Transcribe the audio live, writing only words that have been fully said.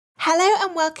Hello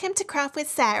and welcome to Craft with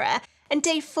Sarah and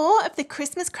day 4 of the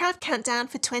Christmas Craft Countdown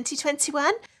for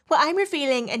 2021, where I'm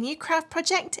revealing a new craft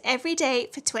project every day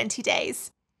for 20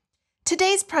 days.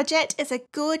 Today's project is a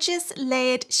gorgeous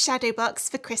layered shadow box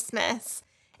for Christmas.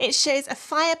 It shows a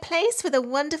fireplace with a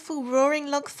wonderful roaring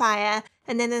log fire,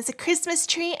 and then there's a Christmas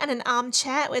tree and an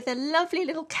armchair with a lovely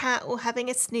little cat all having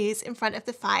a snooze in front of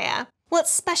the fire. What's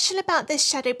special about this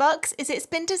shadow box is it's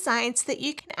been designed so that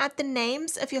you can add the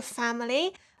names of your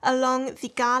family along the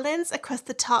garlands across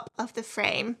the top of the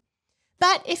frame.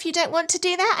 But if you don't want to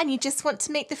do that and you just want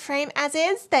to make the frame as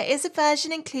is, there is a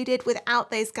version included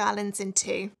without those garlands in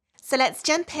too. So let's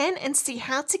jump in and see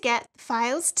how to get the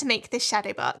files to make this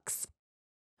shadow box.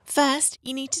 First,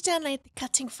 you need to download the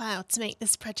cutting file to make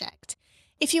this project.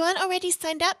 If you aren't already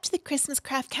signed up to the Christmas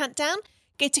Craft Countdown,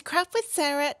 go to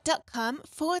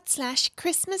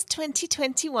craftwithsarah.com/Christmas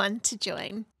 2021 to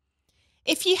join.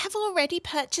 If you have already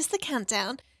purchased the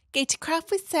countdown, go to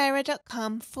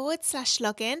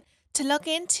craftwithsarah.com/login to log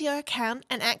in to your account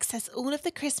and access all of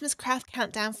the Christmas Craft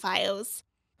Countdown files.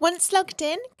 Once logged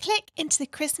in, click into the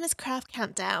Christmas Craft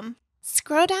Countdown.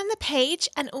 Scroll down the page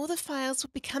and all the files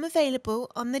will become available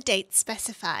on the date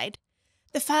specified.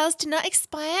 The files do not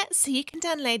expire, so you can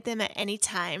download them at any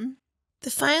time.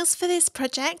 The files for this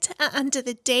project are under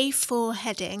the Day 4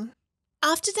 heading.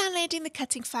 After downloading the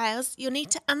cutting files, you'll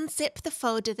need to unzip the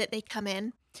folder that they come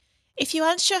in. If you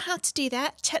aren't sure how to do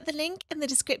that, check the link in the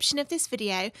description of this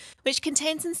video, which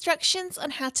contains instructions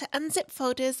on how to unzip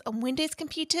folders on Windows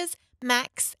computers,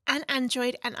 Macs, and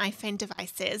Android and iPhone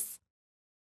devices.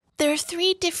 There are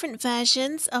 3 different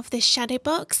versions of this shadow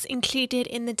box included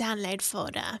in the download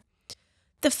folder.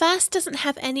 The first doesn't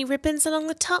have any ribbons along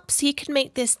the top, so you can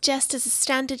make this just as a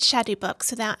standard shadow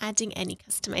box without adding any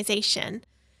customization.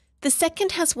 The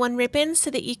second has 1 ribbon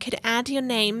so that you could add your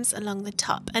names along the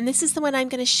top, and this is the one I'm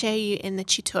going to show you in the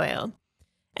tutorial.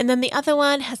 And then the other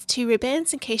one has 2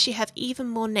 ribbons in case you have even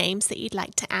more names that you'd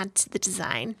like to add to the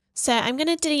design. So I'm going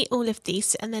to delete all of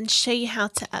these and then show you how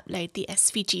to upload the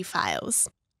SVG files.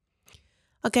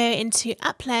 I'll go into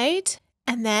Upload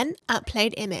and then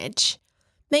Upload Image.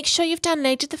 Make sure you've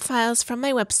downloaded the files from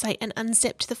my website and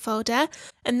unzipped the folder,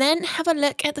 and then have a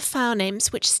look at the file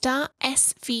names which start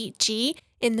SVG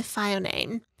in the file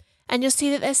name. And you'll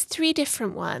see that there's 3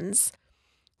 different ones.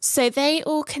 So they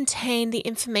all contain the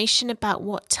information about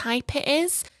what type it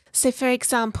is. So for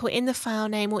example, in the file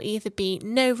name will either be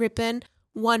no ribbon,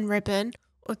 1 ribbon,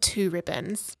 or 2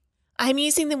 ribbons. I'm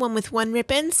using the one with 1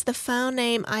 ribbon, so the file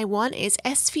name I want is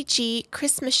SVG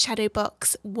Christmas Shadow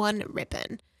Box 1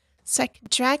 ribbon. So I can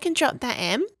drag and drop that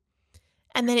in,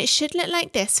 and then it should look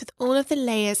like this with all of the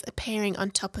layers appearing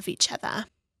on top of each other.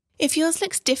 If yours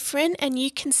looks different and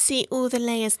you can see all the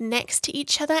layers next to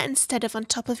each other instead of on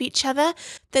top of each other,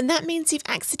 then that means you've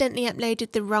accidentally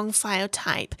uploaded the wrong file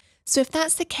type. So if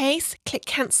that's the case, click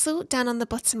Cancel down on the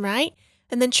bottom right,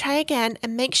 and then try again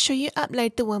and make sure you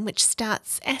upload the one which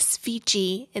starts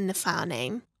SVG in the file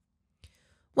name.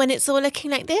 When it's all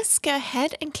looking like this, go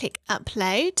ahead and click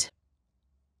Upload.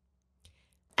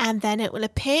 And then it will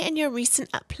appear in your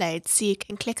recent uploads, so you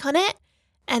can click on it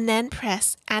and then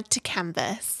press Add to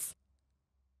Canvas.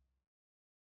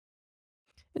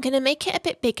 I'm going to make it a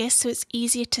bit bigger so it's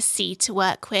easier to see to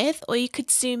work with, or you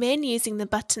could zoom in using the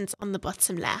buttons on the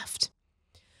bottom left.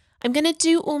 I'm going to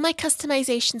do all my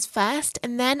customizations first,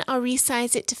 and then I'll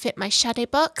resize it to fit my shadow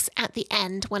box at the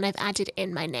end when I've added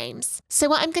in my names. So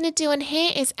what I'm going to do on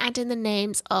here is add in the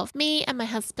names of me and my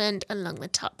husband along the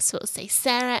top. So it'll say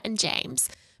Sarah and James.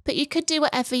 But you could do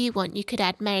whatever you want. You could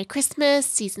add Merry Christmas,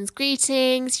 Season's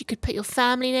Greetings, you could put your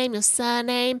family name, your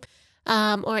surname,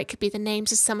 or it could be the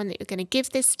names of someone that you're going to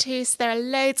give this to. So there are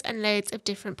loads and loads of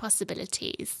different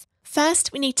possibilities.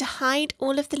 First, we need to hide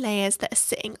all of the layers that are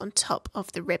sitting on top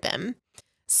of the ribbon.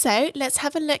 So let's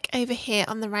have a look over here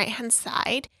on the right hand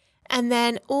side. And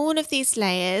then all of these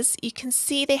layers, you can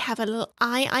see they have a little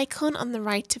eye icon on the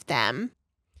right of them.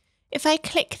 If I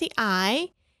click the eye,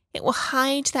 it will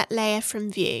hide that layer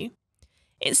from view.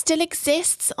 It still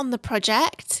exists on the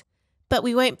project, but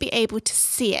we won't be able to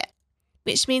see it,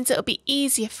 which means it'll be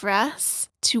easier for us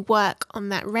to work on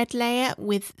that red layer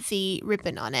with the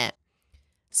ribbon on it.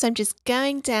 So I'm just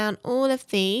going down all of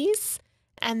these,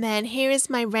 and then here is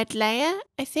my red layer,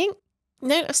 I think.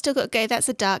 No, I've still got to go. That's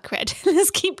a dark red.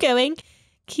 Let's keep going.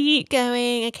 Keep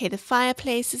going. Okay, the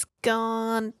fireplace is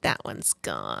gone. That one's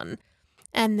gone.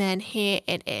 And then here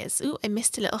it is. Ooh, I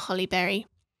missed a little holly berry.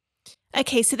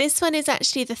 Okay, so this one is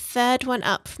actually the 3rd one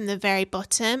up from the very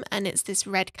bottom, and it's this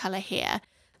red colour here.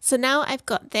 So now I've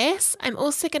got this. I'm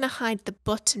also going to hide the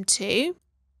bottom 2.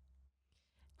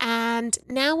 And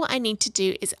now what I need to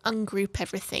do is ungroup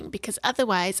everything, because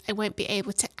otherwise I won't be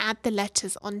able to add the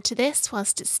letters onto this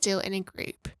whilst it's still in a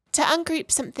group. To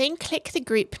ungroup something, click the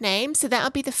group name, so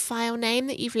that'll be the file name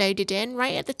that you've loaded in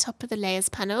right at the top of the layers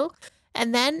panel,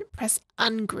 and then press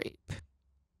ungroup.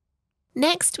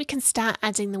 Next, we can start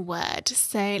adding the word.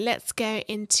 So let's go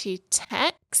into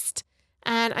text,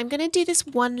 and I'm going to do this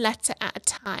one letter at a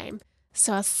time.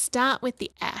 So I'll start with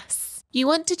the S. You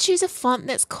want to choose a font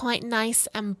that's quite nice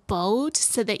and bold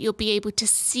so that you'll be able to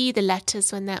see the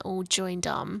letters when they're all joined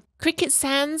on. Cricut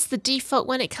Sans, the default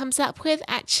one it comes up with,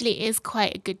 actually is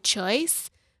quite a good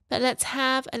choice. But let's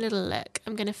have a little look.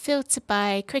 I'm going to filter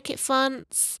by Cricut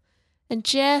fonts and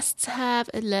just have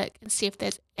a look and see if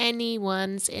there's any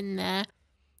ones in there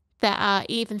that are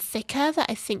even thicker that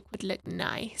I think would look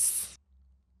nice.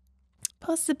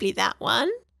 Possibly that one.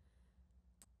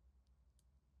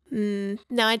 No,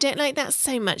 I don't like that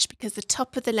so much because the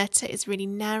top of the letter is really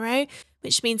narrow,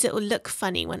 which means it will look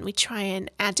funny when we try and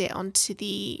add it onto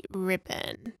the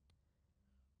ribbon.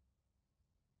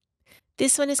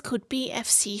 This one is called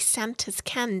BFC Santa's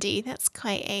Candy. That's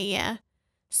quite a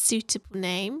suitable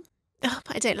name. Oh,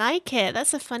 but I don't like it.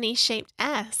 That's a funny shaped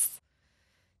S.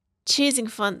 Choosing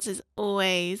fonts is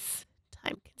always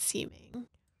time consuming.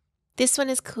 This one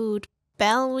is called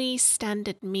Belwy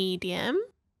Standard Medium.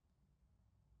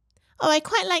 Oh, I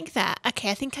quite like that. Okay,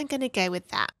 I think I'm going to go with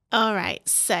that. All right,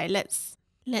 so let's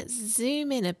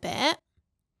zoom in a bit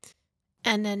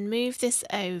and then move this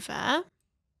over.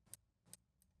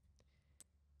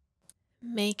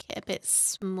 Make it a bit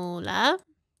smaller.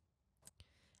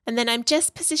 And then I'm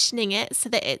just positioning it so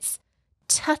that it's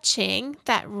touching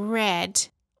that red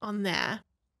on there.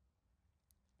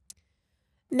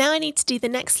 Now I need to do the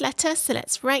next letter, so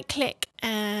let's right click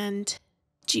and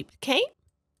duplicate.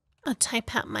 I'll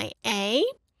type out my A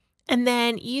and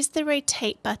then use the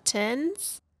rotate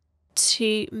buttons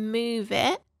to move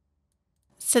it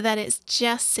so that it's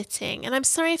just sitting. And I'm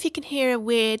sorry if you can hear a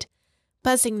weird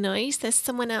buzzing noise. There's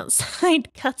someone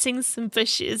outside cutting some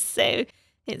bushes, so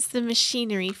it's the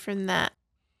machinery from that.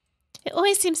 It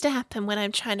always seems to happen when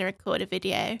I'm trying to record a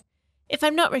video. If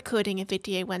I'm not recording a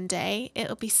video one day,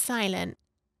 it'll be silent.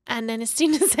 And then as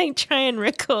soon as I try and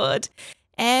record,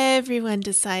 everyone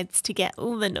decides to get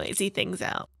all the noisy things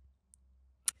out.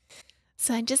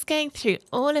 So I'm just going through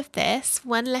all of this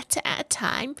one letter at a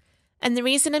time. And the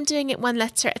reason I'm doing it one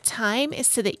letter at a time is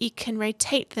so that you can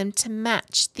rotate them to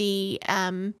match the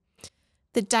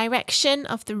direction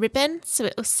of the ribbon, so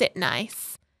it will sit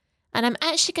nice. And I'm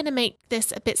actually going to make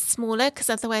this a bit smaller because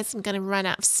otherwise I'm going to run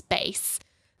out of space.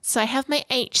 So I have my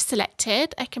H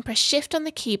selected. I can press Shift on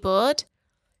the keyboard,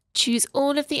 choose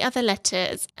all of the other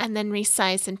letters and then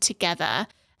resize them together.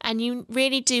 And you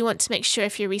really do want to make sure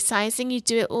if you're resizing, you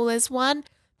do it all as one,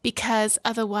 because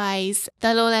otherwise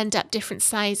they'll all end up different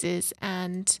sizes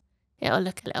and it'll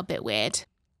look a little bit weird.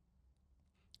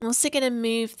 I'm also going to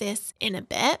move this in a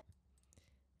bit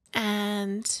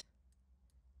and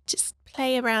just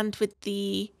play around with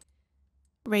the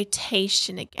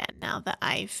rotation again now that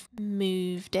I've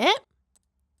moved it.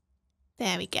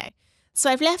 There we go. So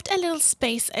I've left a little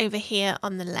space over here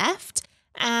on the left,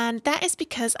 and that is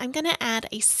because I'm going to add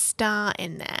a star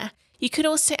in there. You could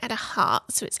also add a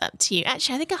heart, so it's up to you.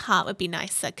 Actually, I think a heart would be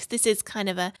nicer because this is kind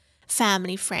of a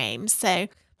family frame. So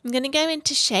I'm going to go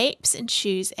into shapes and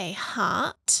choose a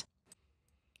heart,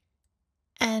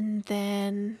 and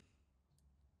then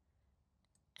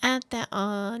add that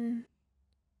on.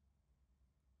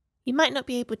 You might not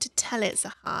be able to tell it's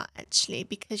a heart actually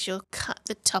because you'll cut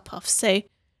the top off. So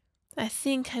I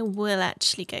think I will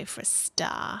actually go for a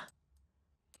star.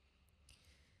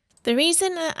 The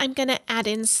reason that I'm going to add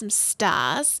in some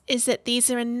stars is that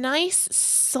these are a nice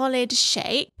solid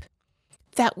shape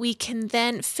that we can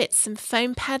then fit some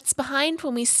foam pads behind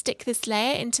when we stick this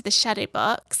layer into the shadow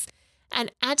box.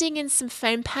 And adding in some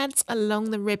foam pads along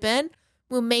the ribbon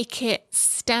will make it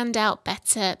stand out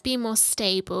better, be more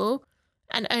stable,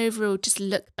 and overall just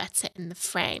look better in the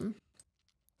frame.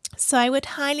 So I would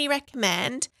highly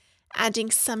recommend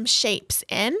adding some shapes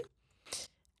in,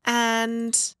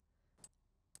 and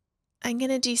I'm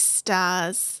going to do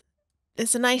stars.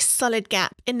 There's a nice solid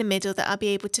gap in the middle that I'll be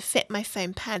able to fit my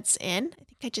foam pads in. I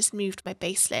think I just moved my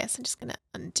base layer, so I'm just going to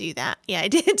undo that. Yeah, I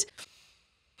did.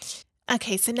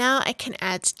 Okay, so now I can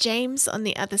add James on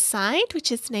the other side,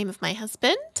 which is the name of my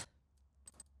husband.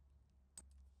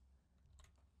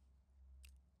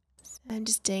 So I'm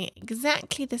just doing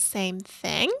exactly the same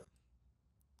thing.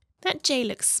 That J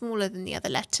looks smaller than the other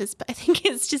letters, but I think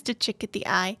it's just a trick of the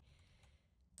eye.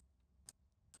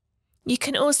 You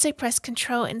can also press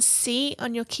Ctrl and C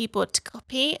on your keyboard to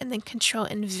copy and then Ctrl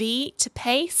and V to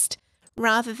paste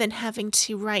rather than having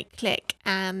to right click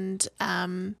and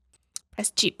press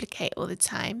duplicate all the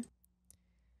time.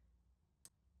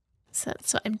 So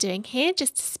that's what I'm doing here,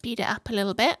 just to speed it up a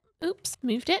little bit. Oops,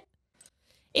 moved it.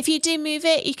 If you do move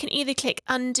it, you can either click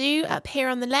undo up here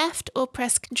on the left or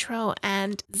press Ctrl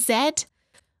and Z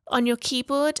on your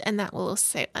keyboard, and that will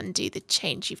also undo the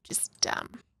change you've just done.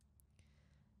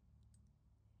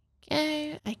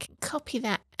 Okay, I can copy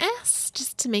that S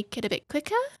just to make it a bit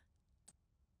quicker.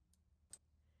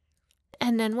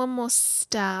 And then one more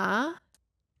star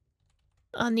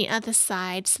on the other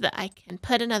side so that I can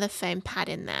put another foam pad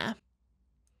in there.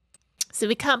 So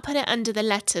we can't put it under the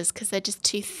letters because they're just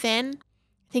too thin.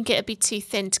 I think it would be too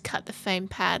thin to cut the foam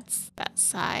pads that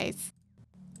size.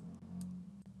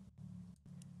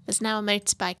 There's now a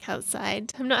motorbike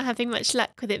outside. I'm not having much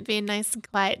luck with it being nice and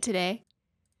quiet today.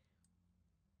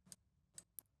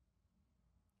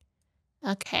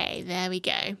 Okay, there we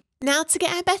go. Now to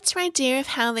get a better idea of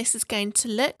how this is going to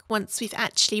look once we've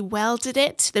actually welded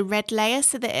it to the red layer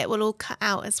so that it will all cut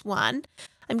out as one,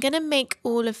 I'm going to make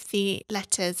all of the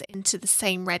letters into the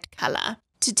same red colour.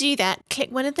 To do that,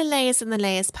 click one of the layers in the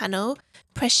Layers panel,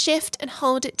 press Shift and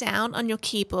hold it down on your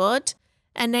keyboard,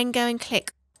 and then go and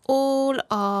click all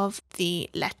of the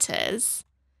letters.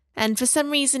 And for some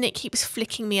reason it keeps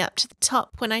flicking me up to the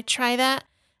top when I try that.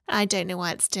 I don't know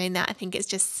why it's doing that. I think it's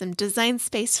just some Design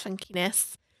Space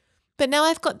funkiness. But now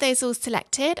I've got those all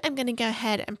selected, I'm going to go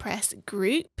ahead and press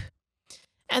Group.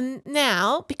 And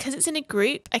now, because it's in a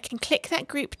group, I can click that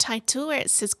group title where it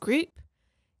says Group,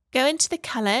 go into the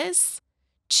colours,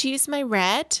 choose my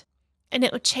red, and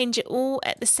it will change it all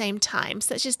at the same time.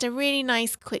 So it's just a really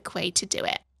nice quick way to do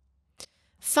it.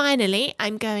 Finally,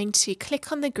 I'm going to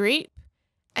click on the group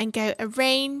and go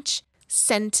Arrange,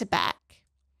 Center Back.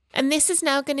 And this is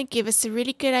now going to give us a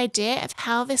really good idea of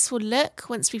how this will look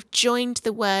once we've joined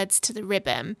the words to the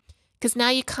ribbon, because now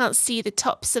you can't see the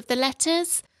tops of the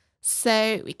letters.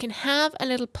 So we can have a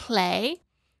little play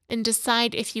and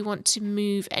decide if you want to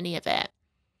move any of it.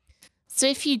 So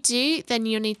if you do, then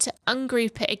you'll need to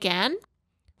ungroup it again,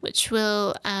 which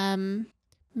will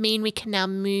mean we can now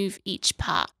move each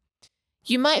part.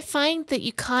 You might find that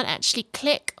you can't actually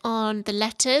click on the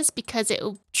letters because it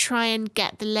will try and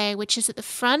get the layer which is at the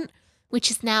front,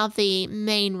 which is now the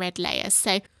main red layer.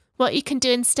 So what you can do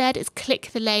instead is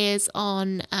click the layers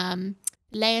on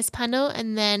Layers panel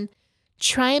and then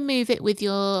try and move it with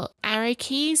your arrow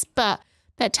keys, but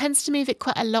that tends to move it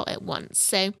quite a lot at once.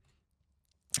 So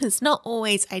it's not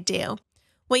always ideal.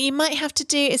 What you might have to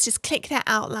do is just click that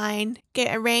outline, go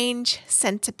Arrange,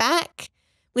 Center Back,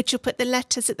 which will put the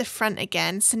letters at the front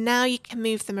again. So now you can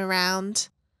move them around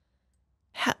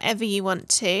however you want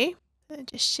to. So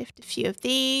just shift a few of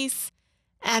these.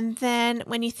 And then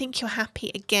when you think you're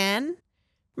happy again,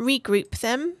 regroup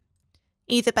them,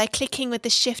 either by clicking with the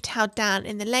Shift held down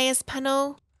in the Layers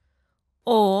panel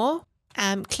or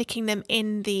clicking them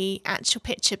in the actual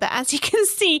picture. But as you can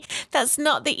see, that's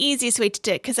not the easiest way to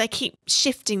do it because I keep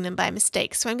shifting them by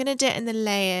mistake. So I'm going to do it in the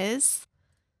Layers.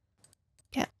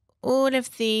 Get all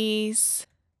of these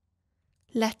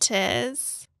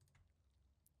letters,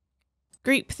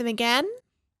 group them again,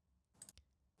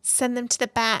 send them to the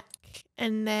back,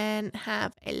 and then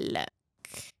have a look.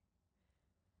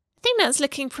 I think that's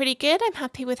looking pretty good. I'm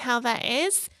happy with how that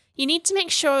is. You need to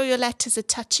make sure your letters are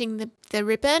touching the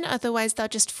ribbon, otherwise they'll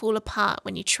just fall apart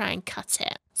when you try and cut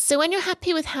it. So when you're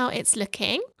happy with how it's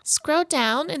looking, scroll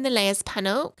down in the Layers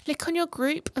panel, click on your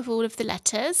group of all of the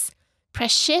letters,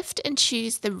 press Shift and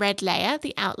choose the red layer,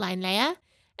 the outline layer,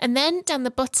 and then down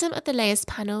the bottom of the Layers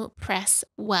panel, press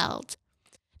Weld.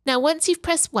 Now once you've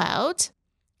pressed Weld,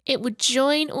 it would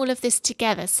join all of this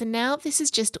together. So now this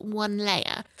is just one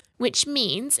layer, which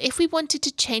means if we wanted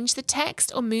to change the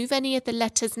text or move any of the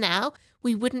letters now,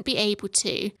 we wouldn't be able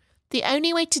to. The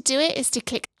only way to do it is to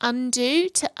click Undo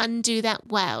to undo that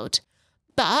weld.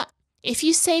 But if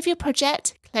you save your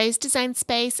project, close Design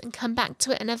Space and come back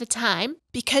to it another time,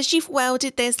 because you've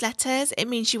welded those letters, it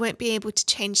means you won't be able to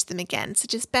change them again. So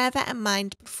just bear that in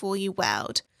mind before you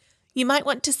weld. You might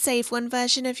want to save one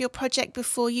version of your project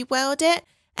before you weld it,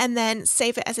 and then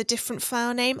save it as a different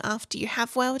file name after you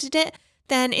have welded it.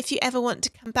 Then if you ever want to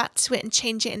come back to it and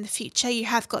change it in the future, you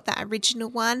have got that original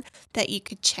one that you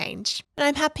could change. And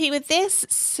I'm happy with this,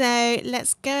 so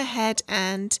let's go ahead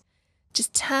and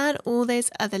just turn all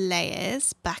those other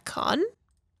layers back on.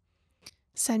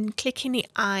 So I'm clicking the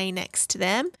eye next to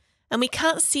them, and we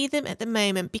can't see them at the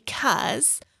moment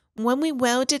because when we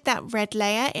welded that red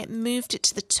layer, it moved it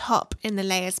to the top in the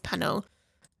Layers panel.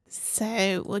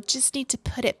 So we'll just need to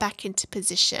put it back into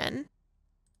position.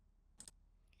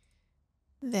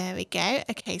 There we go.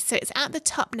 Okay, so it's at the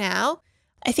top now.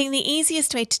 I think the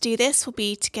easiest way to do this will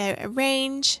be to go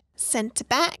Arrange, Send to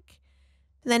Back,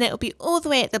 then it'll be all the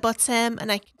way at the bottom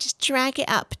and I can just drag it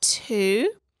up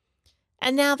to,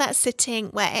 and now that's sitting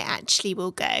where it actually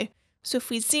will go. So if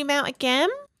we zoom out again,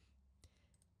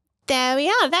 there we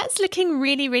are. That's looking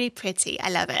really, really pretty. I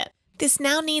love it. This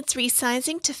now needs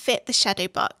resizing to fit the shadow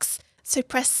box. So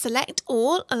press Select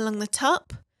All along the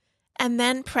top and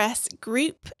then press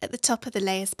Group at the top of the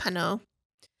Layers panel.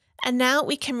 And now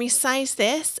we can resize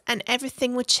this and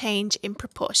everything will change in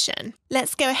proportion.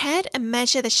 Let's go ahead and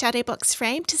measure the shadow box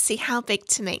frame to see how big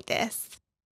to make this.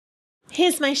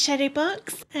 Here's my shadow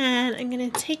box and I'm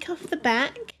going to take off the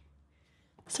back.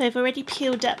 So I've already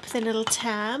peeled up the little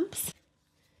tabs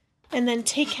and then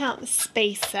take out the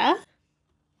spacer.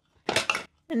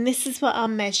 And this is what I'll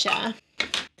measure.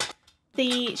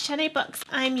 The shadow box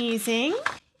I'm using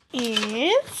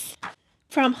is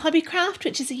from Hobbycraft,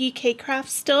 which is a UK craft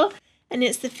store, and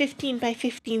it's the 15 by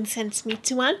 15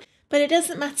 centimetre one, but it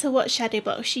doesn't matter what shadow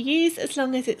box you use, as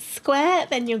long as it's square,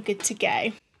 then you're good to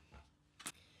go.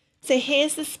 So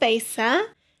here's the spacer,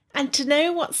 and to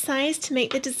know what size to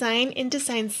make the design in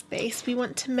Design Space, we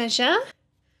want to measure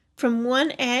from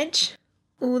one edge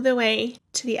all the way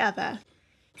to the other.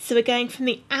 So we're going from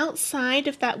the outside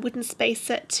of that wooden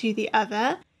spacer to the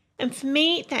other, and for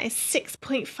me that is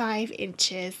 6.5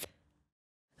 inches.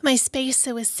 My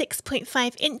spacer was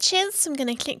 6.5 inches, so I'm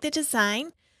going to click the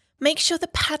design. Make sure the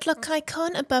padlock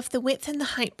icon above the width and the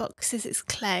height boxes is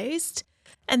closed,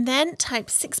 and then type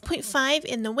 6.5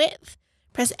 in the width,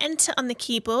 press enter on the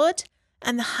keyboard,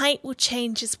 and the height will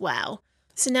change as well.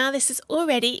 So now this is all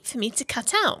ready for me to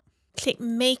cut out. Click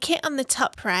Make It on the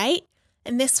top right,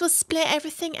 and this will split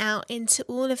everything out into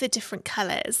all of the different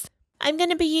colours. I'm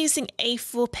going to be using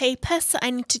A4 paper, so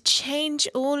I need to change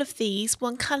all of these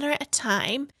one colour at a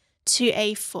time to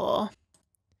A4.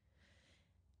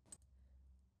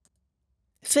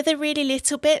 For the really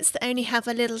little bits that only have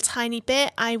a little tiny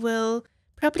bit, I will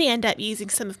probably end up using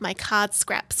some of my card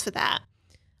scraps for that.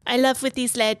 I love with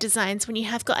these layered designs when you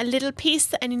have got a little piece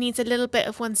that only needs a little bit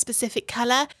of one specific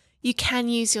colour, you can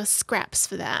use your scraps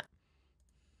for that.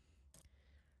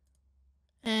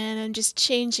 And I'm just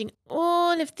changing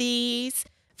all of these.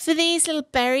 For these little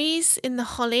berries in the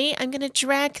holly, I'm going to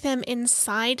drag them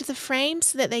inside the frame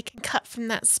so that they can cut from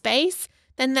that space.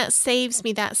 Then that saves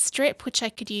me that strip, which I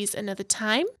could use another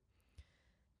time.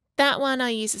 That one I'll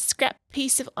use a scrap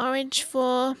piece of orange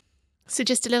for. So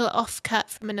just a little offcut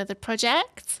from another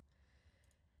project.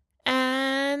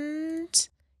 And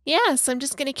yeah, so I'm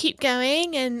just going to keep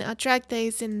going and I'll drag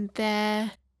those in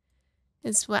there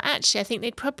as well. Actually, I think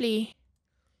they'd probably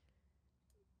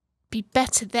be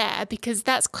better there because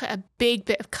that's quite a big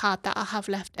bit of card that I'll have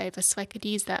left over, so I could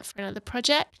use that for another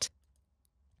project.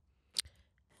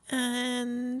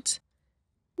 And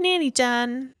nearly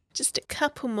done, just a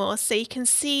couple more so you can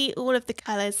see all of the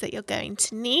colours that you're going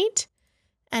to need.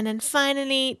 And then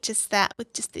finally just that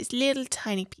with just these little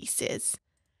tiny pieces.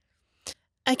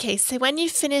 Okay, so when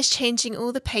you've finished changing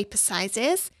all the paper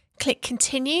sizes, click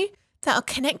continue. That'll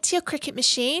connect to your Cricut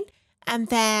machine. And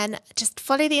then just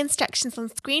follow the instructions on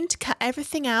screen to cut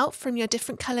everything out from your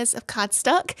different colours of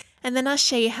cardstock, and then I'll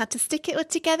show you how to stick it all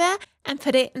together and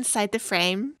put it inside the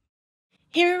frame.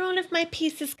 Here are all of my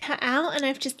pieces cut out, and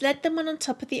I've just laid them one on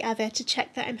top of the other to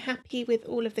check that I'm happy with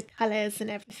all of the colours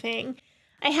and everything.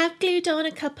 I have glued on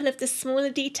a couple of the smaller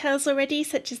details already,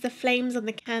 such as the flames on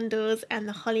the candles and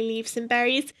the holly leaves and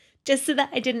berries, just so that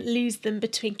I didn't lose them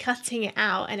between cutting it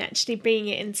out and actually bringing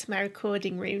it into my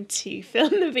recording room to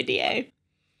film the video.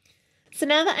 So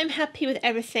now that I'm happy with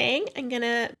everything, I'm going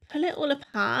to pull it all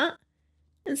apart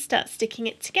and start sticking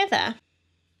it together.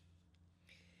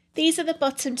 These are the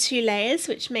bottom two layers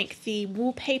which make the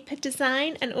wallpaper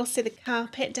design and also the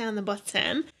carpet down the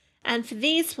bottom. And for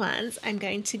these ones, I'm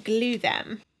going to glue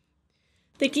them.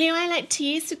 The glue I like to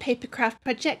use for paper craft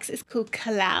projects is called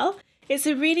Collal. It's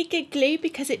a really good glue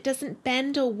because it doesn't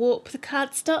bend or warp the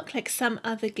cardstock like some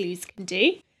other glues can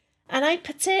do. And I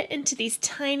put it into these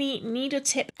tiny needle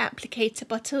tip applicator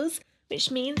bottles, which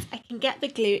means I can get the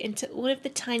glue into all of the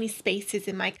tiny spaces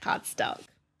in my cardstock.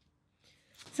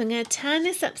 So I'm going to turn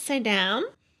this upside down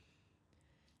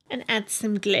and add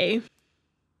some glue.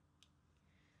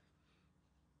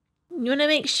 You want to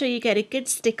make sure you get a good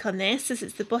stick on this as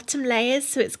it's the bottom layers,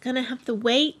 so it's going to have the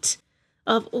weight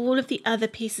of all of the other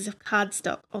pieces of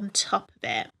cardstock on top of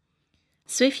it.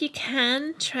 So if you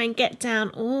can, try and get down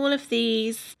all of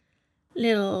these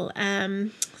little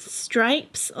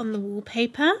stripes on the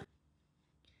wallpaper.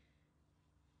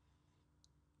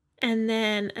 And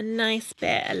then a nice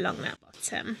bit along that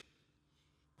bottom.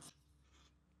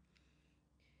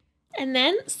 And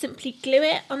then simply glue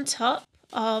it on top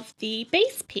of the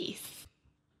base piece.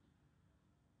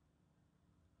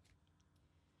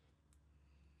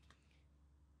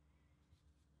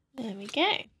 There we go.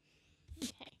 Okay.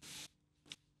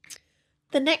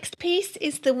 The next piece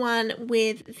is the one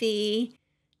with the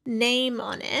name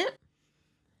on it.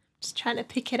 Just trying to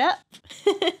pick it up.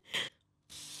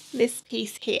 This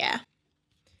piece here.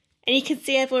 And you can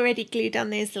see I've already glued on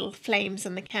those little flames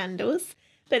on the candles.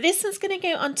 But this one's going to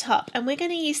go on top, and we're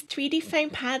going to use 3D foam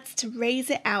pads to raise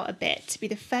it out a bit to be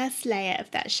the first layer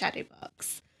of that shadow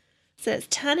box. So let's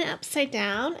turn it upside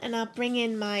down, and I'll bring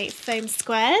in my foam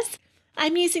squares.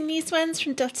 I'm using these ones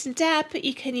from Dot and Dab, but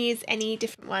you can use any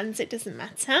different ones, it doesn't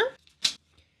matter.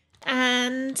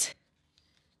 And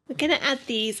we're going to add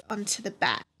these onto the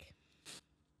back.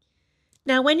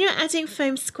 Now when you're adding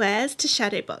foam squares to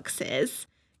shadow boxes,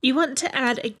 you want to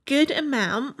add a good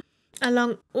amount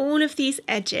along all of these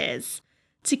edges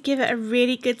to give it a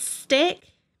really good stick,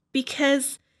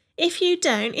 because if you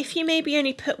don't, if you maybe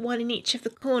only put one in each of the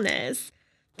corners,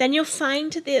 then you'll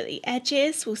find that the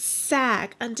edges will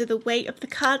sag under the weight of the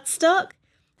cardstock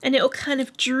and it will kind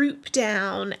of droop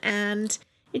down and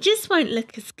it just won't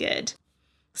look as good.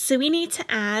 So we need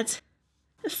to add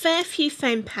a fair few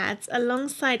foam pads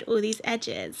alongside all these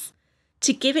edges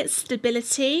to give it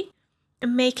stability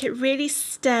and make it really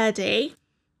sturdy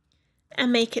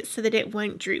and make it so that it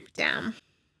won't droop down.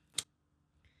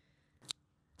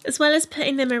 As well as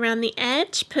putting them around the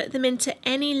edge, put them into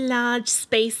any large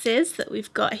spaces that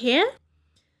we've got here.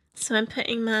 So I'm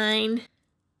putting mine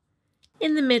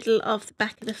in the middle of the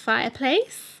back of the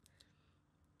fireplace.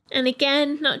 And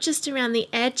again, not just around the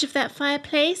edge of that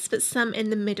fireplace, but some in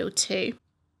the middle too.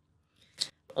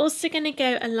 Also going to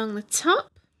go along the top.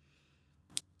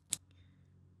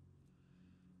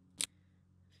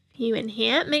 You in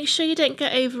here. Make sure you don't go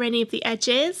over any of the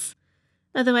edges,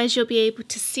 otherwise you'll be able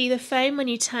to see the foam when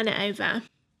you turn it over.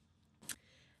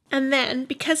 And then,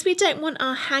 because we don't want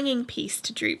our hanging piece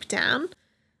to droop down,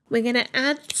 we're going to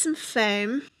add some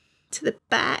foam to the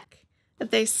back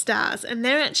of those stars, and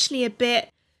they're actually a bit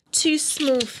too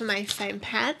small for my foam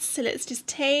pads, so let's just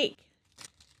take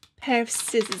a pair of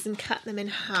scissors and cut them in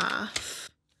half,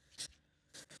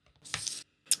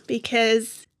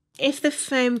 because if the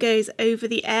foam goes over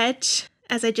the edge,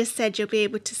 as I just said, you'll be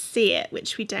able to see it,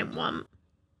 which we don't want.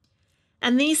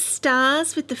 And these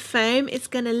stars with the foam is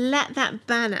going to let that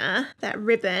banner, that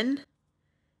ribbon,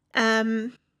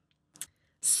 stand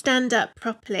up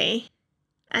properly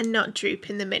and not droop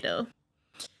in the middle.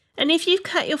 And if you've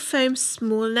cut your foam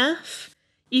small enough,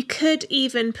 you could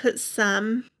even put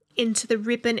some into the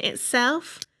ribbon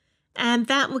itself, and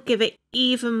that will give it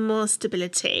even more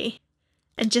stability.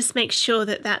 And just make sure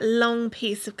that that long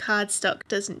piece of cardstock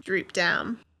doesn't droop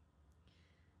down.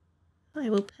 I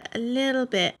will put a little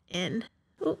bit in.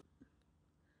 Oh,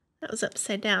 that was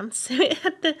upside down, so it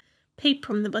had the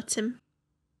paper on the bottom.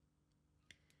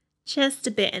 Just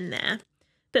a bit in there.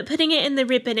 But putting it in the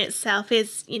ribbon itself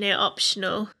is,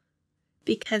 optional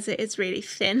because it is really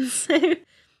thin, so it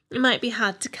might be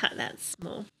hard to cut that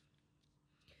small.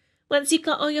 Once you've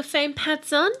got all your foam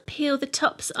pads on, peel the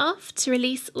tops off to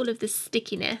release all of the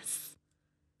stickiness.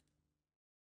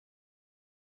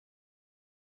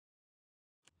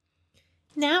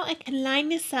 Now I can line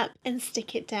this up and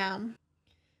stick it down.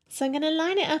 So I'm going to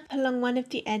line it up along one of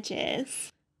the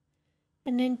edges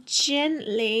and then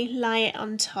gently lie it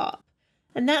on top.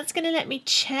 And that's going to let me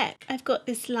check I've got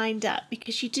this lined up,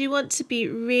 because you do want to be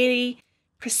really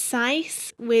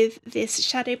precise with this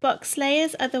shadow box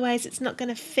layers, otherwise it's not going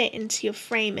to fit into your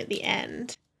frame at the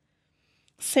end.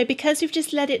 So because we've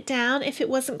just let it down, if it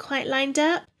wasn't quite lined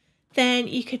up, then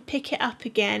you could pick it up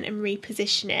again and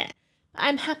reposition it.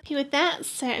 I'm happy with that,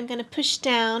 so I'm going to push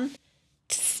down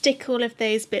to stick all of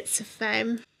those bits of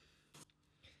foam.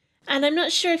 And I'm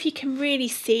not sure if you can really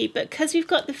see, but because we've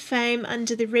got the foam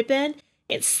under the ribbon,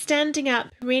 it's standing up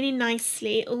really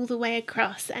nicely all the way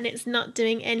across, and it's not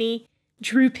doing any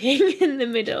drooping in the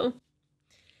middle.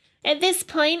 At this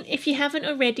point, if you haven't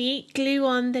already, glue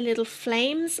on the little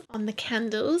flames on the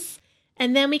candles,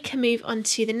 and then we can move on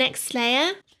to the next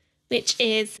layer, which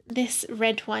is this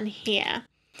red one here.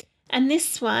 And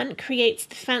this one creates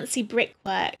the fancy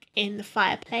brickwork in the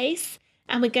fireplace,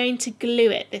 and we're going to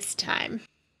glue it this time.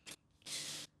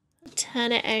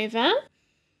 Turn it over.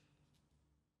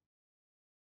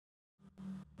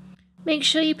 Make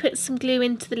sure you put some glue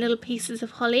into the little pieces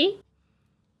of holly.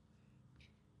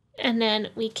 And then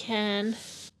we can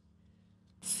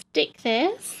stick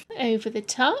this over the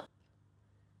top.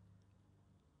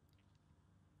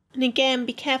 And again,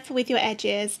 be careful with your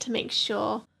edges to make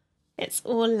sure it's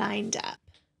all lined up.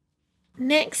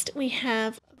 Next, we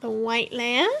have the white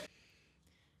layer.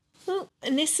 Oh,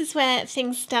 and this is where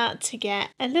things start to get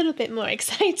a little bit more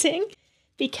exciting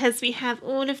because we have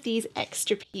all of these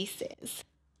extra pieces.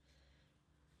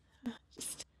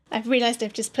 I've realised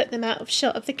I've just put them out of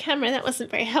shot of the camera. That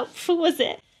wasn't very helpful, was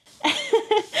it?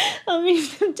 I'll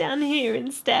move them down here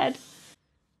instead.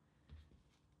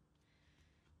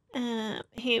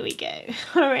 Here we go.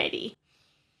 Alrighty.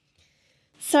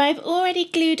 So I've already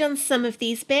glued on some of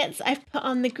these bits. I've put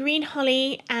on the green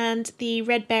holly and the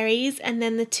red berries and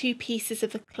then the 2 pieces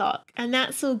of the clock, and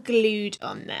that's all glued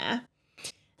on there.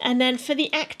 And then for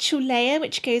the actual layer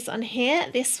which goes on here,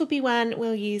 this will be one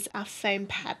we'll use our foam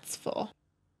pads for.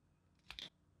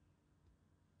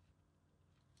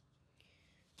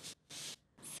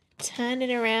 So turn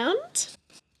it around.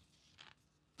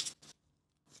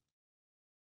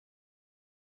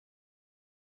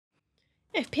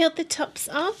 I've peeled the tops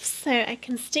off so I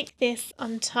can stick this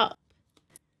on top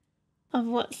of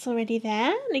what's already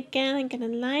there. And again, I'm going to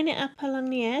line it up along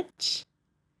the edge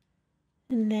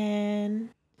and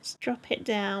then just drop it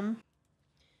down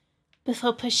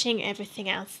before pushing everything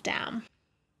else down.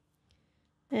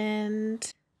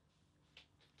 And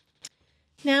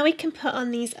now we can put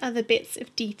on these other bits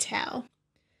of detail.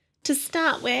 To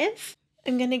start with,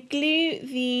 I'm going to glue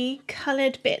the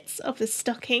coloured bits of the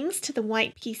stockings to the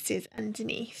white pieces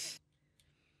underneath.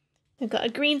 I've got a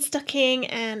green stocking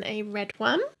and a red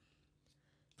one.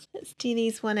 Let's do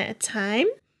these one at a time.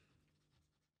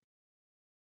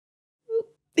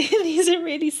 These are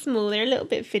really small, they're a little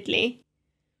bit fiddly.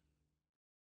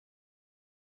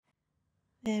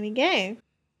 There we go.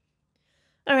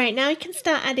 Alright, now we can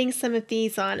start adding some of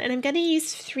these on, and I'm going to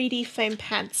use 3D foam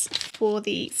pads for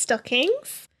the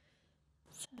stockings.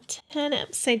 So turn it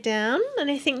upside down,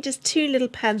 and I think just 2 little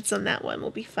pads on that one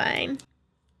will be fine.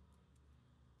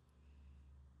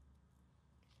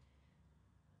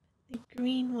 The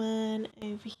green one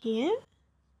over here.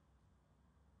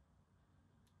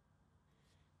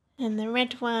 And the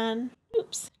red one,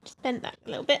 oops, just bent that a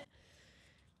little bit.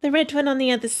 The red one on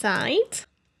the other side.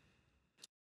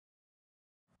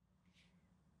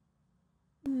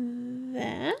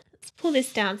 There. Let's pull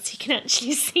this down so you can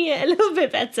actually see it a little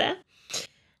bit better.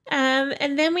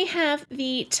 And then we have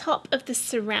the top of the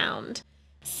surround.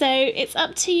 So it's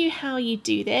up to you how you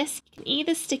do this. You can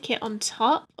either stick it on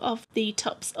top of the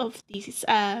tops of these,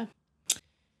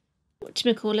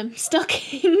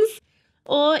 stockings,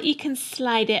 or you can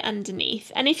slide it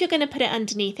underneath. And if you're going to put it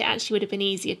underneath, it actually would have been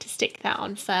easier to stick that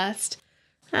on first.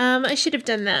 I should have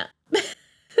done that.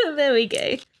 There we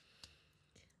go.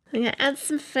 I'm going to add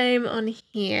some foam on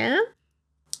here.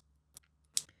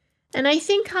 And I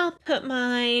think I'll put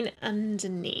mine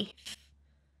underneath.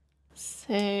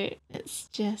 So it's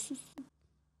just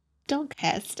dog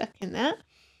hair stuck in that.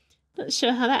 Not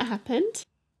sure how that happened.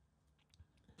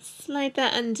 Slide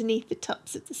that underneath the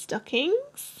tops of the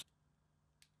stockings.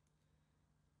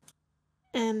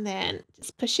 And then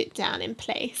just push it down in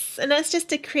place. And that's just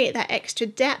to create that extra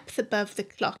depth above the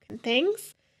clock and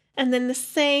things. And then the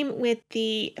same with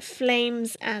the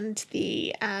flames and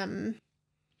the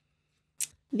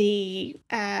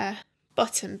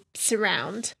bottom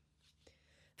surround.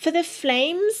 For the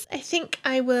flames, I think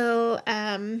I will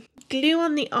glue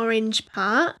on the orange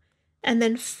part and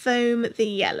then foam the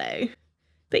yellow.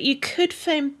 But you could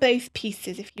foam both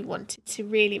pieces if you wanted to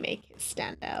really make it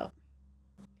stand out.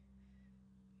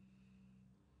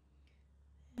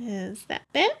 There's that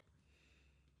bit.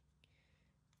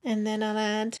 And then I'll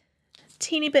add a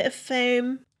teeny bit of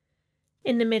foam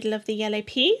in the middle of the yellow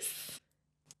piece.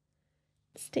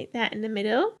 Stick that in the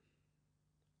middle.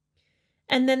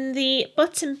 And then the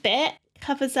bottom bit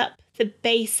covers up the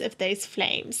base of those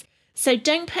flames. So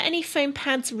don't put any foam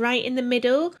pads right in the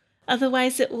middle,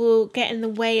 otherwise it will get in the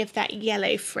way of that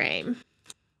yellow frame.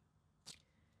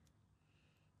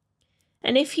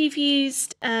 And if you've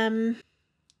used 2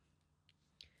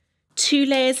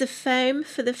 layers of foam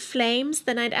for the flames,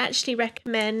 then I'd actually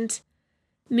recommend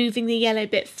moving the yellow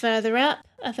bit further up,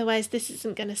 otherwise this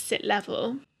isn't going to sit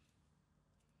level.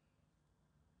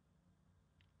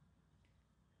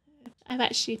 I've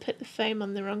actually put the foam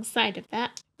on the wrong side of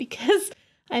that because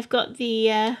I've got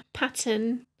the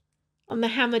pattern on the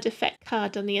hammered effect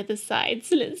card on the other side.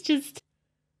 So let's just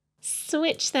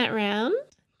switch that round.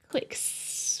 Quick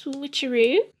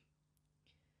switcheroo.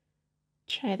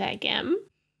 Try that again.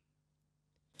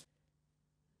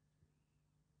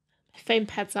 My foam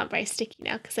pads aren't very sticky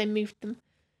now because I moved them.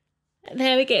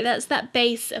 There we go, that's that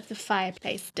base of the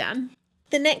fireplace done.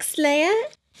 The next layer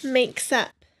makes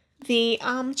up the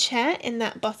armchair in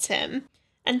that bottom,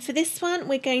 and for this one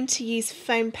we're going to use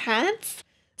foam pads,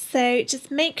 so just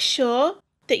make sure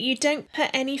that you don't put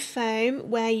any foam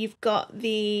where you've got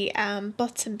the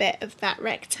bottom bit of that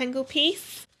rectangle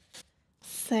piece.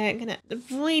 So I'm going to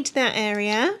avoid that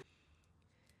area,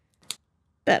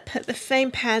 but put the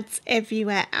foam pads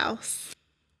everywhere else.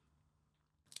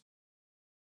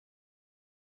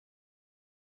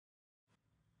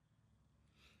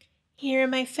 Here are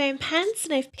my foam pads,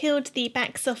 and I've peeled the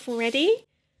backs off already,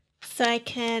 so I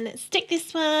can stick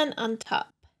this one on top.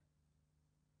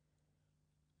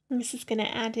 And this is going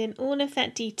to add in all of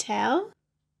that detail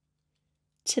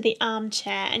to the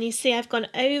armchair, and you see I've gone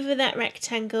over that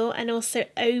rectangle and also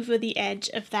over the edge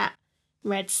of that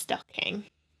red stocking.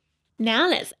 Now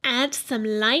let's add some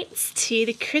lights to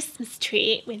the Christmas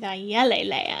tree with our yellow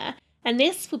layer, and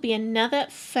this will be another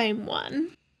foam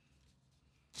one.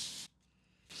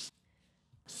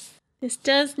 This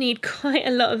does need quite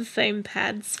a lot of foam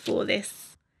pads for this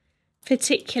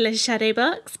particular shadow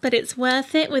box, but it's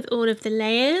worth it with all of the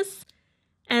layers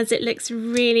as it looks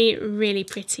really, really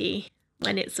pretty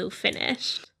when it's all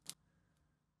finished.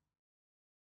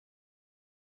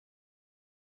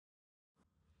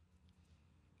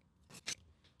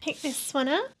 Pick this one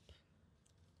up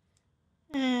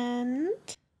and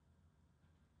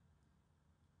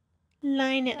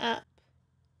line it up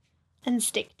and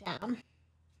stick down.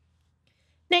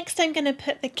 Next I'm going to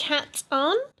put the cat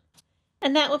on,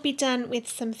 and that will be done with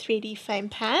some 3D foam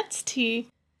pads to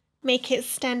make it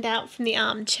stand out from the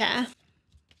armchair.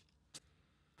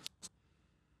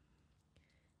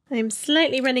 I'm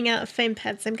slightly running out of foam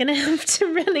pads. I'm going to have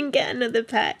to run and get another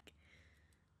pack.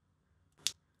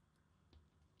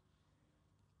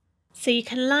 So you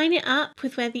can line it up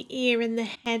with where the ear and the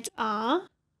head are.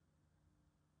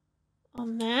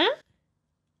 On there.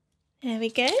 There we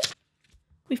go.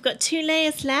 We've got 2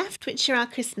 layers left, which are our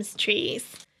Christmas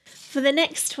trees. For the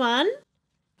next one,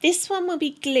 this one will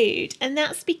be glued, and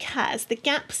that's because the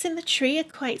gaps in the tree are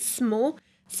quite small.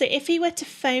 So if we were to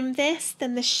foam this,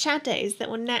 then the shadows that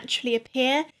will naturally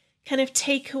appear kind of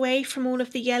take away from all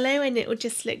of the yellow, and it will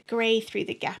just look grey through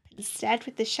the gap instead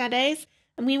with the shadows.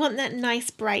 And we want that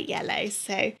nice bright yellow,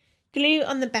 so glue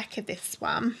on the back of this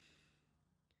one.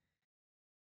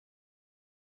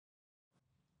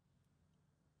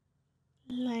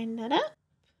 Line that up.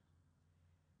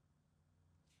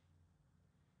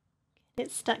 Get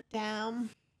it stuck down.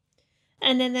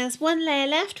 And then there's 1 layer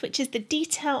left, which is the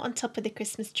detail on top of the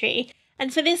Christmas tree.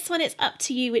 And for this one, it's up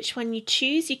to you which one you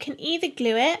choose. You can either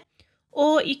glue it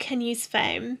or you can use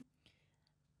foam.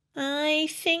 I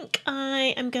think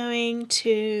I am going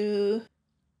to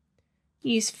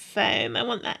use foam. I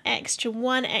want that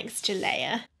one extra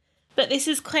layer. But this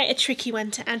is quite a tricky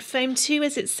one to add foam to,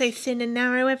 as it's so thin and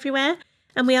narrow everywhere.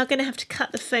 And we are going to have to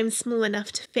cut the foam small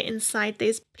enough to fit inside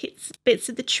those bits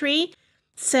of the tree.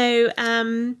 So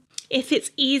if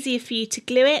it's easier for you to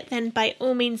glue it, then by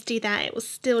all means do that. It will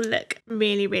still look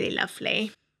really, really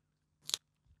lovely.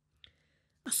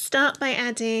 I'll start by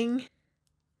adding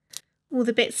all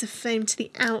the bits of foam to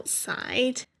the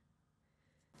outside,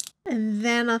 and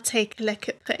then I'll take a look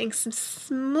at putting some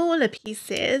smaller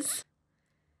pieces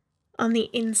on the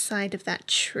inside of that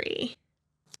tree.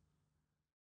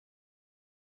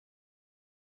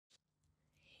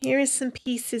 Here are some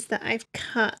pieces that I've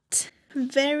cut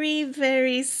very,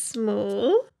 very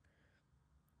small,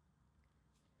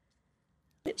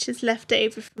 which is left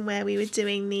over from where we were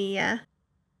doing the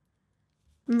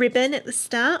ribbon at the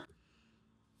start.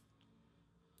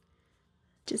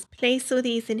 Just place all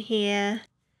these in here,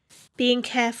 being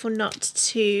careful not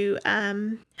to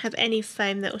have any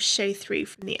foam that will show through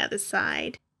from the other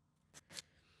side.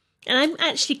 And I'm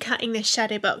actually cutting this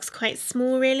shadow box quite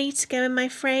small really to go in my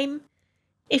frame.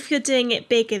 If you're doing it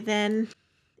bigger, then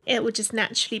it will just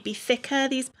naturally be thicker,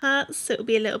 these parts, so it will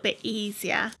be a little bit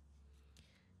easier.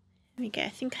 There we go. I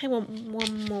think I want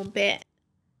one more bit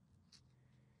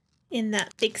in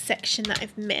that big section that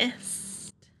I've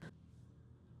missed.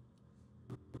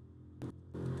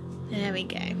 There we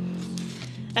go.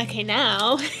 Okay,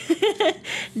 now,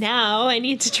 now I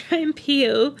need to try and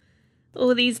peel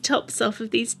all these tops off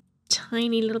of these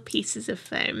tiny little pieces of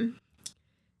foam.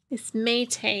 This may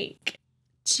take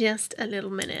just a little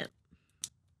minute.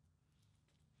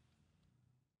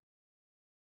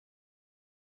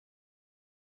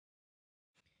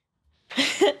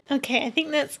 Okay, I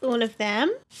think that's all of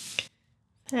them.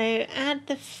 So add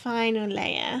the final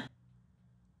layer.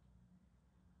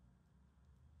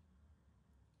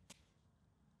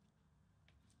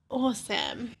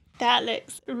 Awesome. That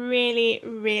looks really,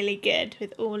 really good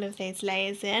with all of those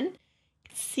layers in. You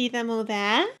can see them all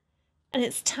there. And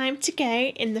it's time to go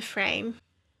in the frame.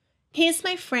 Here's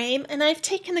my frame, and I've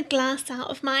taken the glass out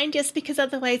of mine just because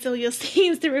otherwise all you'll see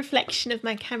is the reflection of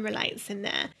my camera lights in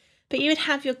there. But you would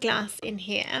have your glass in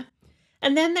here.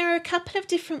 And then there are a couple of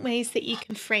different ways that you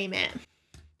can frame it.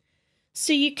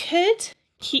 So you could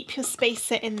keep your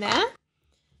spacer in there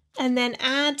and then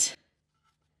add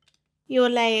your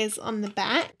layers on the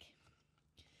back.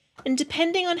 And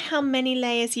depending on how many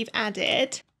layers you've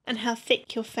added and how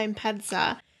thick your foam pads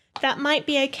are, that might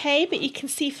be okay, but you can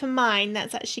see for mine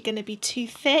that's actually going to be too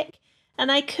thick, and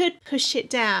I could push it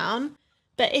down,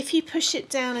 but if you push it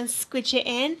down and squidge it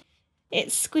in, it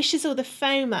squishes all the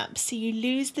foam up so you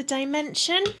lose the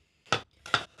dimension.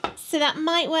 So that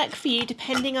might work for you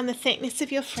depending on the thickness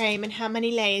of your frame and how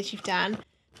many layers you've done,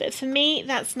 but for me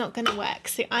that's not going to work,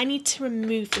 so I need to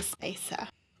remove the spacer.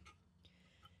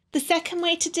 The second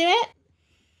way to do it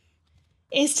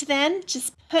is to then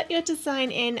just put your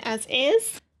design in as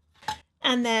is,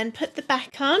 and then put the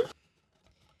back on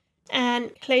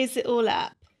and close it all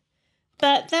up.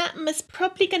 But that is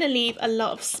probably going to leave a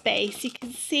lot of space. You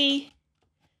can see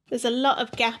there's a lot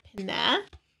of gap in there,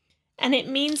 and it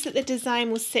means that the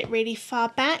design will sit really far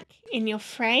back in your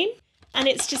frame, and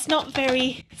it's just not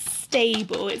very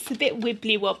stable. It's a bit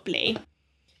wibbly wobbly.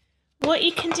 What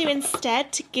you can do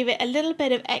instead to give it a little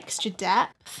bit of extra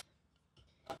depth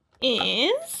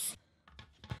is,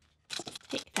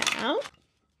 take that out,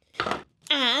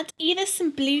 add either some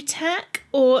blue tack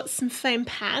or some foam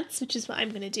pads, which is what I'm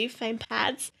going to do, foam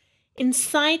pads,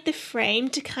 inside the frame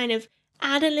to kind of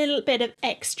add a little bit of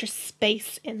extra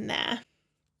space in there.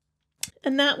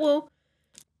 And that will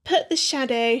put the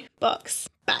shadow box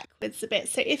backwards a bit.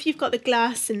 So if you've got the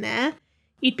glass in there,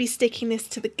 you'd be sticking this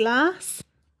to the glass.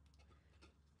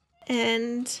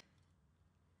 And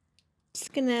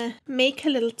just going to make a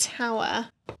little tower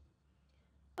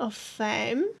of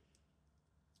foam.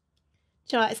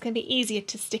 It's going to be easier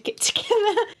to stick it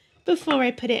together before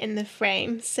I put it in the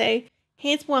frame. So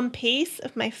here's one piece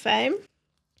of my foam,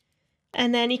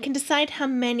 and then you can decide how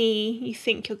many you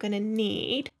think you're going to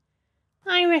need.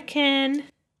 I reckon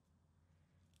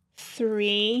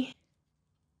 3,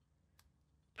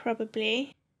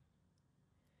 probably.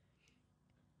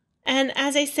 And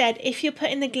as I said, if you're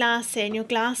putting the glass in, your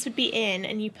glass would be in,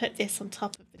 and you put this on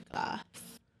top of the glass.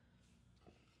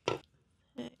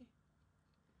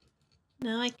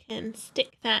 Now I can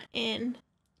stick that in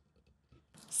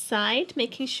side,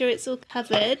 making sure it's all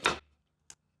covered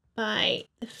by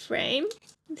the frame.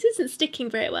 This isn't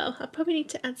sticking very well. I'll probably need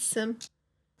to add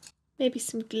maybe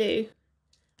some glue.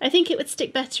 I think it would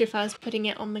stick better if I was putting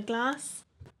it on the glass.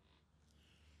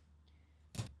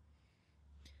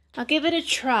 I'll give it a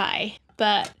try,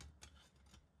 but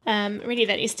really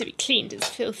that needs to be cleaned. It's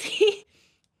filthy.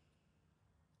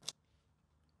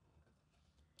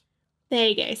 There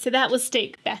you go, so that will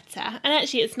stick better. And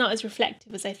actually it's not as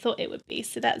reflective as I thought it would be,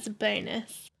 so that's a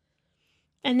bonus.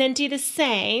 And then do the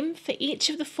same for each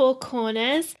of the 4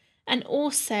 corners and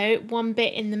also one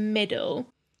bit in the middle.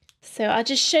 So I'll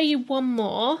just show you one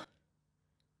more,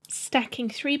 stacking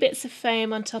 3 bits of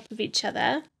foam on top of each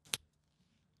other.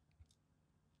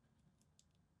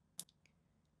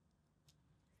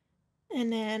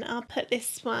 And then I'll put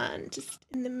this one just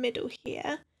in the middle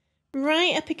here,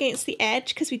 right up against the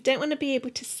edge because we don't want to be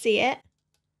able to see it.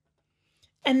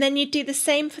 And then you do the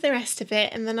same for the rest of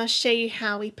it, and then I'll show you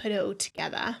how we put it all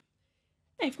together.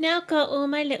 I've now got all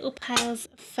my little piles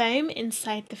of foam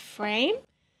inside the frame.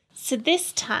 So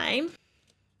this time,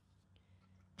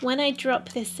 when I drop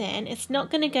this in, it's not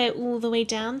going to go all the way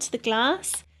down to the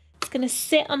glass. It's going to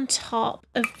sit on top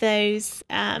of those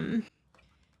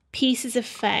pieces of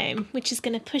foam, which is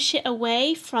going to push it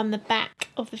away from the back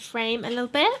of the frame a little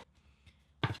bit,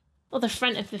 or the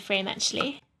front of the frame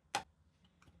actually.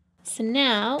 So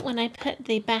now when I put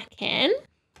the back in,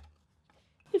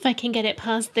 if I can get it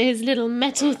past those little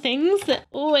metal things that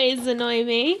always annoy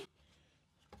me.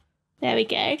 There we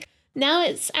go. Now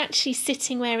it's actually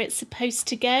sitting where it's supposed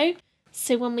to go.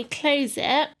 So when we close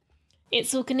it,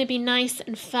 it's all going to be nice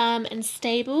and firm and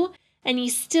stable, and you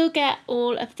still get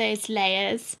all of those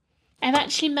layers. I've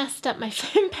actually messed up my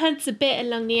foam pads a bit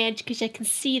along the edge because I can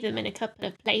see them in a couple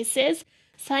of places.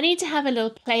 So I need to have a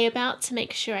little play about to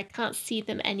make sure I can't see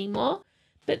them anymore.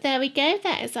 But there we go,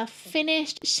 that is our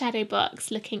finished shadow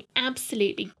box, looking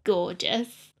absolutely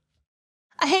gorgeous.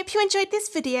 I hope you enjoyed this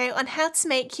video on how to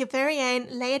make your very own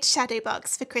layered shadow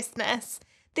box for Christmas.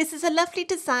 This is a lovely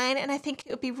design, and I think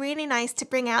it would be really nice to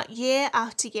bring out year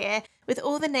after year with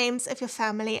all the names of your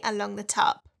family along the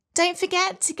top. Don't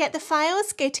forget to get the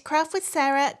files, go to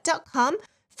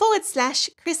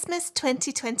craftwithsarah.com/Christmas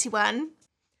 2021.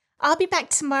 I'll be back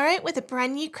tomorrow with a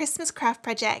brand new Christmas craft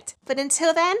project, but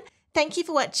until then, Thank you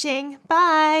for watching.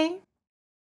 Bye!